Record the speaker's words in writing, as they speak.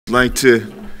like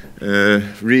to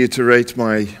reiterate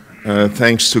my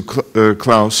thanks to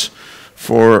Klaus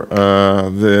for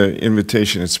the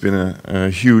invitation. It's been a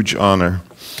huge honor.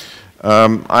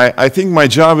 I think my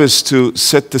job is to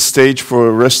set the stage for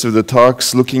the rest of the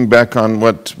talks, looking back on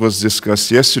what was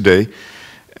discussed yesterday.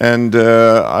 And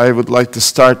I would like to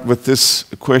start with this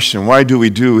question: why do we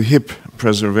do hip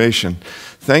preservation?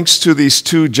 Thanks to these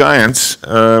two giants,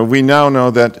 we now know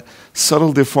that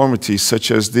subtle deformities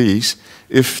such as these,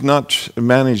 if not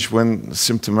managed when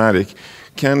symptomatic,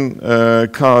 can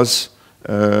cause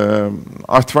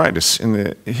arthritis in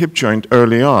the hip joint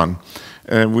early on.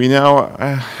 We now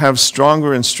have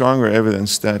stronger and stronger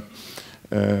evidence that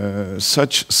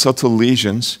such subtle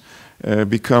lesions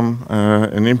become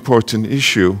an important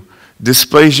issue.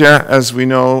 Dysplasia, as we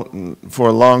know for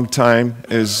a long time,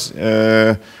 is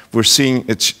we're seeing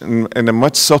it in a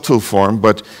much subtle form,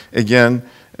 but again,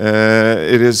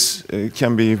 it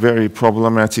can be very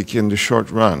problematic in the short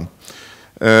run.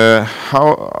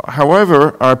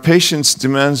 However, our patients'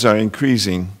 demands are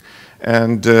increasing,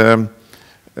 and that's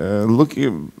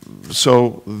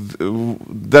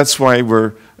why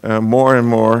we're more and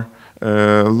more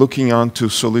looking onto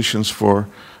solutions for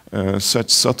such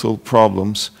subtle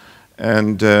problems.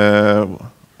 And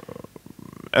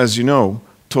as you know,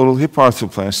 total hip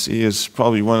arthroplasty is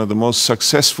probably one of the most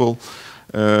successful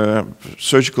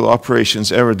surgical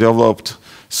operations ever developed,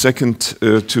 second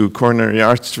to coronary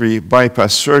artery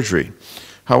bypass surgery.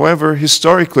 However,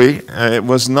 historically, it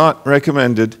was not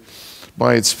recommended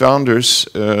by its founders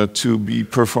to be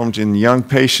performed in young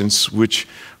patients, which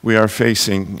we are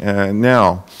facing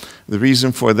now. The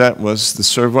reason for that was the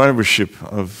survivorship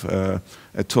of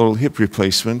a total hip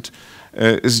replacement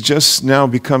is just now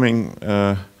becoming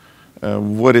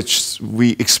what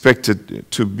we expected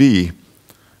it to be.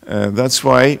 That's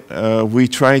why we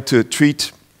try to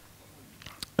treat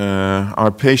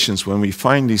our patients when we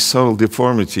find these subtle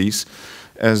deformities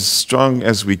as strong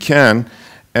as we can,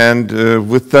 and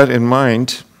with that in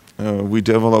mind, we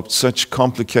developed such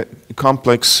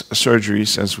complex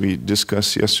surgeries as we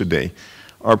discussed yesterday.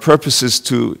 Our purpose is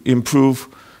to improve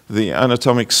the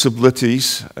anatomic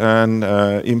stabilities and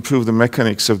improve the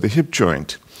mechanics of the hip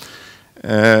joint.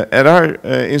 At our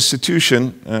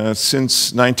institution,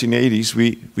 since 1980s,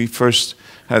 we first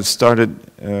had started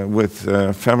with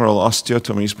femoral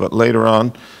osteotomies, but later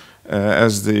on,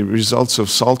 as the results of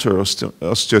Salter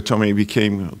osteotomy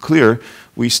became clear,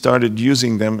 we started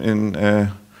using them in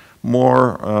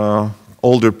more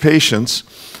older patients.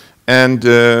 And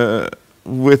in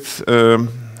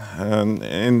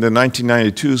the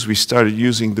 1992s, we started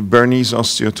using the Bernese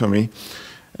osteotomy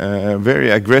very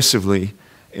aggressively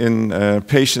in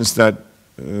patients that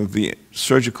the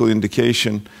surgical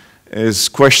indication is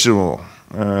questionable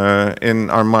in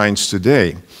our minds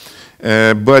today.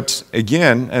 But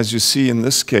again, as you see in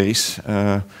this case,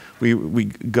 we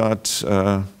got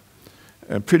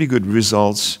pretty good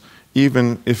results,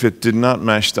 even if it did not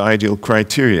match the ideal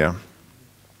criteria.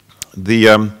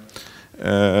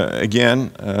 Again,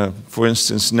 for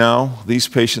instance, now these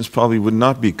patients probably would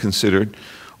not be considered,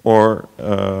 or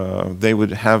they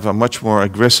would have a much more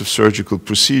aggressive surgical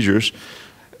procedures.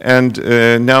 And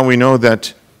now we know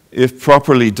that if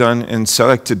properly done in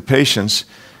selected patients,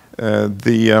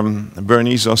 the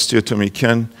Bernese osteotomy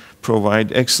can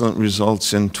provide excellent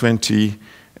results in 20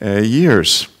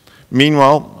 years.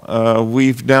 Meanwhile,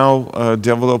 we've now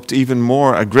developed even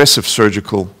more aggressive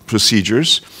surgical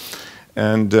procedures,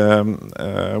 and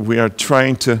we are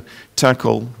trying to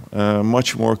tackle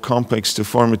much more complex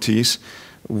deformities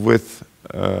with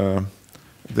the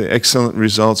excellent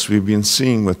results we've been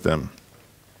seeing with them.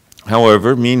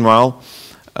 However, meanwhile,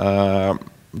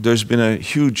 there's been a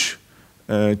huge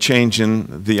change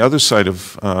in the other side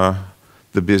of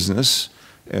the business,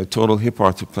 total hip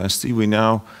arthroplasty. We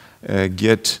now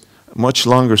get much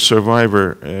longer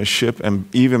survivorship and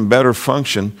even better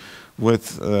function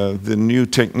with the new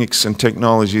techniques and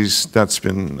technologies that's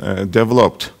been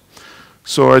developed.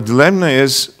 So our dilemma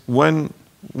is, when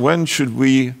should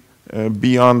we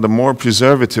be on the more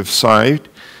preservative side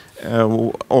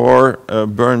or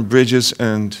burn bridges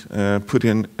and put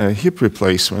in a hip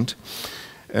replacement?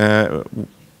 The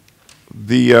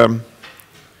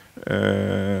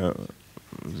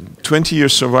 20-year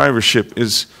survivorship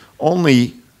is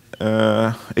only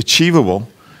achievable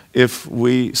if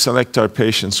we select our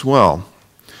patients well.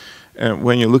 And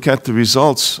when you look at the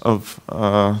results of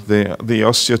the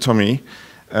osteotomy,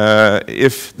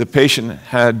 if the patient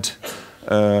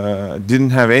didn't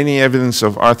have any evidence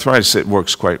of arthritis, it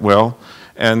works quite well,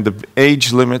 and the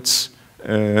age limits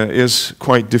is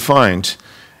quite defined.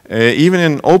 Even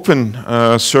in open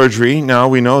surgery, now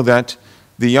we know that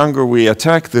the younger we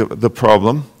attack the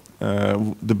problem,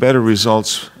 the better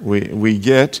results we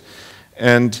get.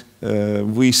 And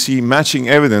we see matching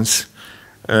evidence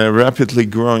rapidly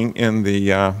growing in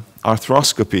the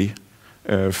arthroscopy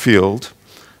field,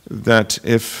 that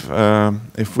if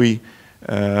we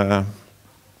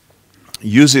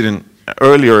use it in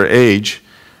earlier age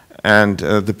and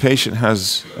the patient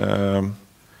has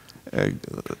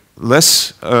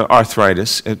less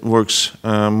arthritis, it works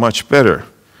much better.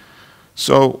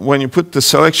 So when you put the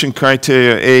selection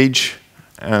criteria, age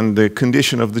and the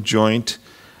condition of the joint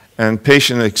and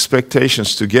patient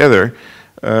expectations together,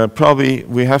 probably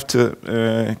we have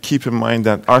to keep in mind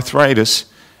that arthritis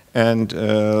and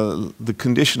the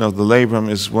condition of the labrum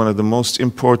is one of the most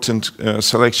important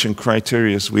selection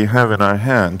criteria we have in our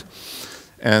hand.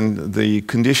 And the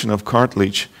condition of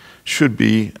cartilage should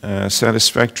be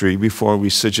satisfactory before we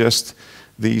suggest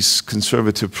these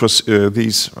conservative,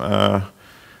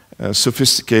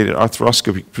 sophisticated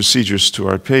arthroscopic procedures to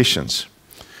our patients.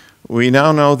 We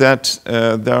now know that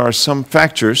there are some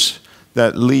factors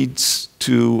that leads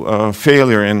to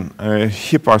failure in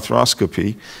hip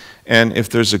arthroscopy, and if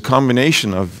there's a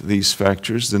combination of these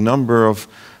factors, the number of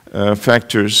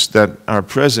factors that are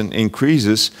present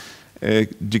increases,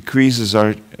 decreases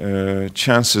our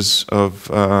chances of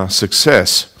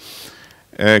success.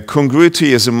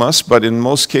 Congruity is a must, but in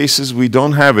most cases we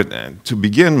don't have it to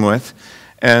begin with,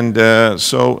 and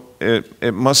so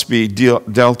it must be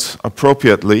dealt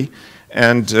appropriately.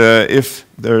 And if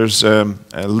there's a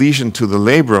lesion to the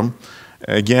labrum,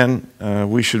 again,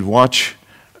 we should watch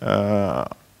the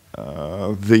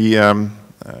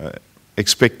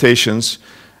expectations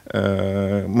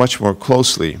much more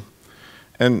closely.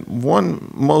 And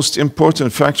one most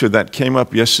important factor that came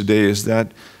up yesterday is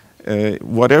that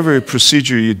whatever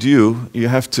procedure you do, you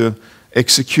have to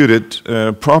execute it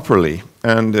properly.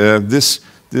 And this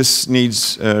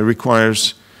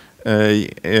requires a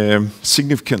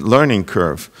significant learning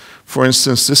curve. For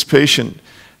instance, this patient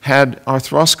had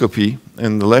arthroscopy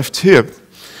in the left hip,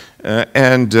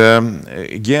 and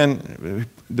again,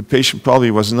 the patient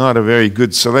probably was not a very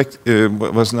good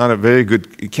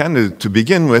candidate to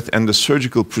begin with, and the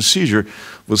surgical procedure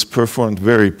was performed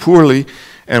very poorly,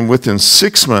 and within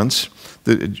 6 months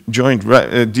the joint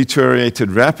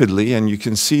deteriorated rapidly, and you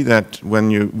can see that when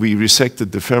we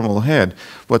resected the femoral head.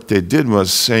 What they did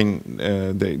was saying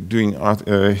they're doing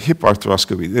hip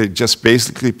arthroscopy. They just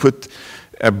basically put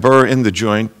a burr in the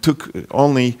joint, took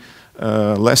only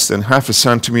less than half a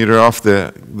centimeter off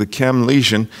the cam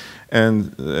lesion,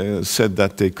 and said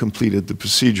that they completed the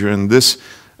procedure. And this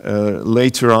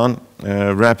later on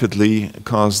rapidly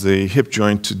caused the hip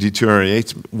joint to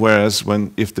deteriorate, whereas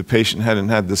if the patient hadn't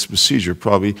had this procedure,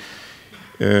 probably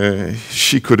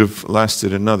she could have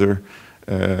lasted another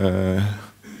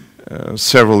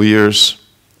several years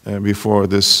before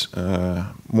this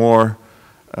more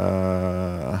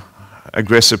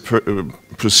aggressive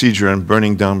procedure and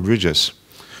burning down bridges.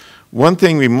 One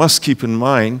thing we must keep in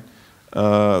mind,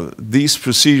 these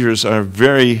procedures are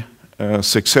very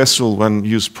successful when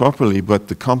used properly, but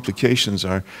the complications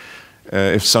are,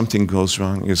 if something goes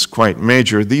wrong, is quite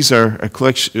major. These are a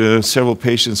collection, several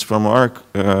patients from our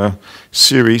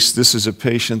series. This is a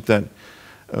patient that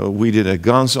we did a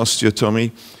Gans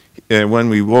osteotomy. When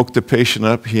we woke the patient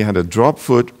up, he had a drop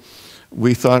foot.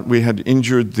 We thought we had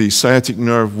injured the sciatic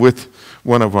nerve with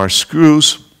one of our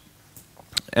screws,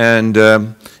 and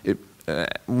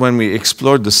when we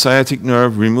explored the sciatic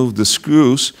nerve, removed the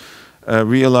screws,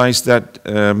 realized that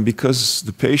because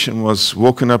the patient was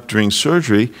woken up during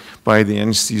surgery by the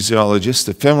anesthesiologist,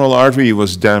 the femoral artery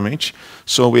was damaged,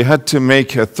 so we had to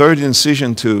make a third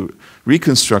incision to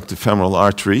reconstruct the femoral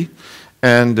artery,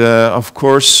 and of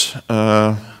course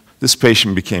this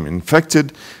patient became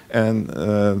infected, and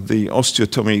the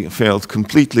osteotomy failed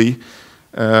completely,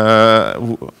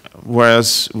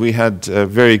 whereas we had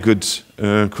very good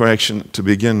correction to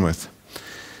begin with.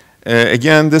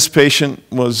 Again, this patient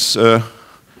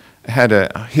had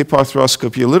a hip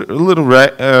arthroscopy, a little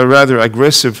rather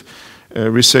aggressive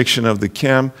resection of the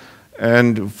cam,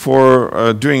 and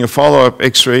for doing a follow-up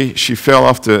X-ray, she fell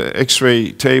off the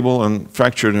X-ray table and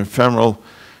fractured her femoral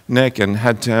neck and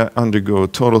had to undergo a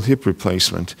total hip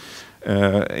replacement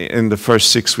in the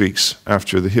first 6 weeks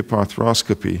after the hip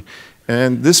arthroscopy.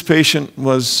 And this patient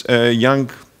was a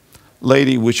young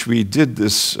lady, which we did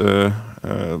this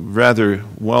rather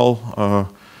well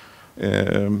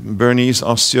Bernese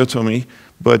osteotomy,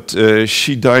 but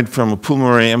she died from a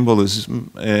pulmonary embolism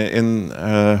in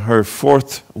her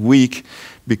 4th week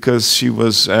because she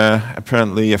was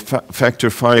apparently a factor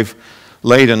V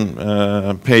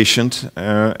laden patient,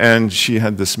 and she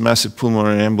had this massive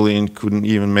pulmonary embolism and couldn't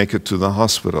even make it to the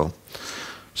hospital.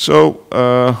 So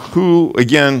who,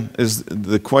 again, is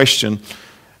the question?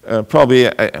 Probably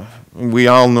we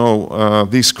all know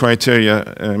these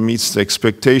criteria meets the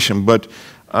expectation, but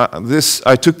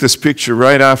I took this picture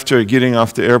right after getting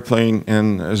off the airplane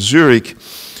in Zurich.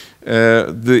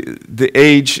 The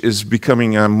age is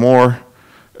becoming a more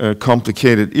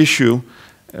complicated issue.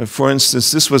 For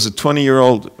instance, this was a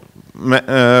 20-year-old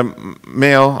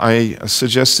male. I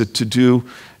suggested to do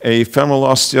a femoral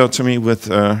osteotomy with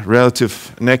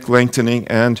relative neck lengthening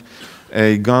and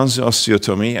a Ganz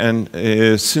osteotomy. And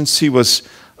since he was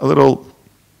a little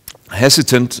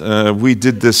hesitant, we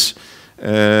did this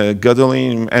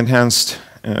gadolinium-enhanced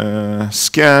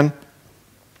scan.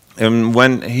 And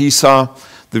when he saw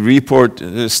the report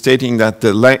stating that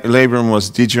the labrum was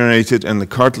degenerated and the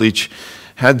cartilage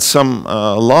had some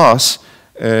loss,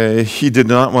 he did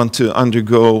not want to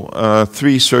undergo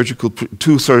two surgical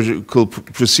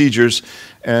procedures,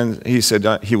 and he said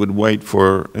that he would wait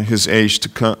for his age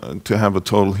to have a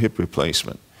total hip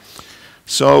replacement.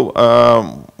 So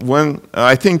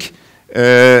I think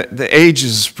the age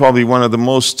is probably one of the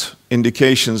most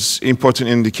important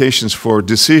indications for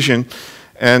decision,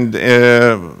 and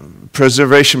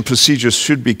preservation procedures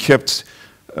should be kept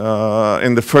for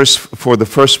the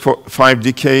first 5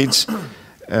 decades,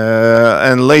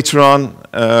 and later on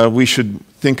we should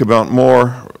think about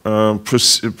more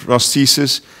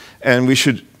prosthesis, and we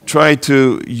should try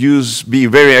to be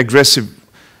very aggressive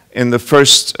in the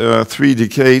first 3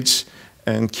 decades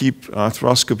and keep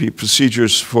arthroscopy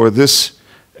procedures for this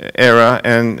era.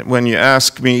 And when you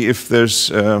ask me if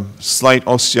there's slight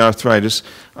osteoarthritis,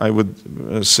 I would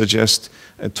suggest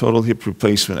a total hip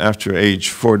replacement after age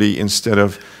 40 instead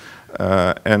of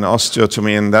an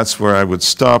osteotomy, and that's where I would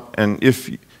stop. And if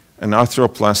an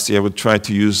arthroplasty, I would try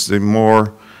to use the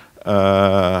more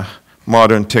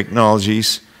modern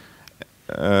technologies.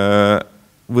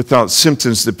 Without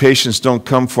symptoms, the patients don't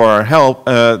come for our help,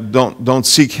 don't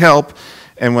seek help,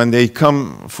 and when they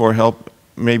come for help,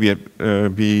 maybe it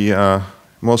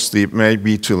may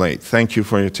be too late. Thank you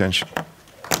for your attention.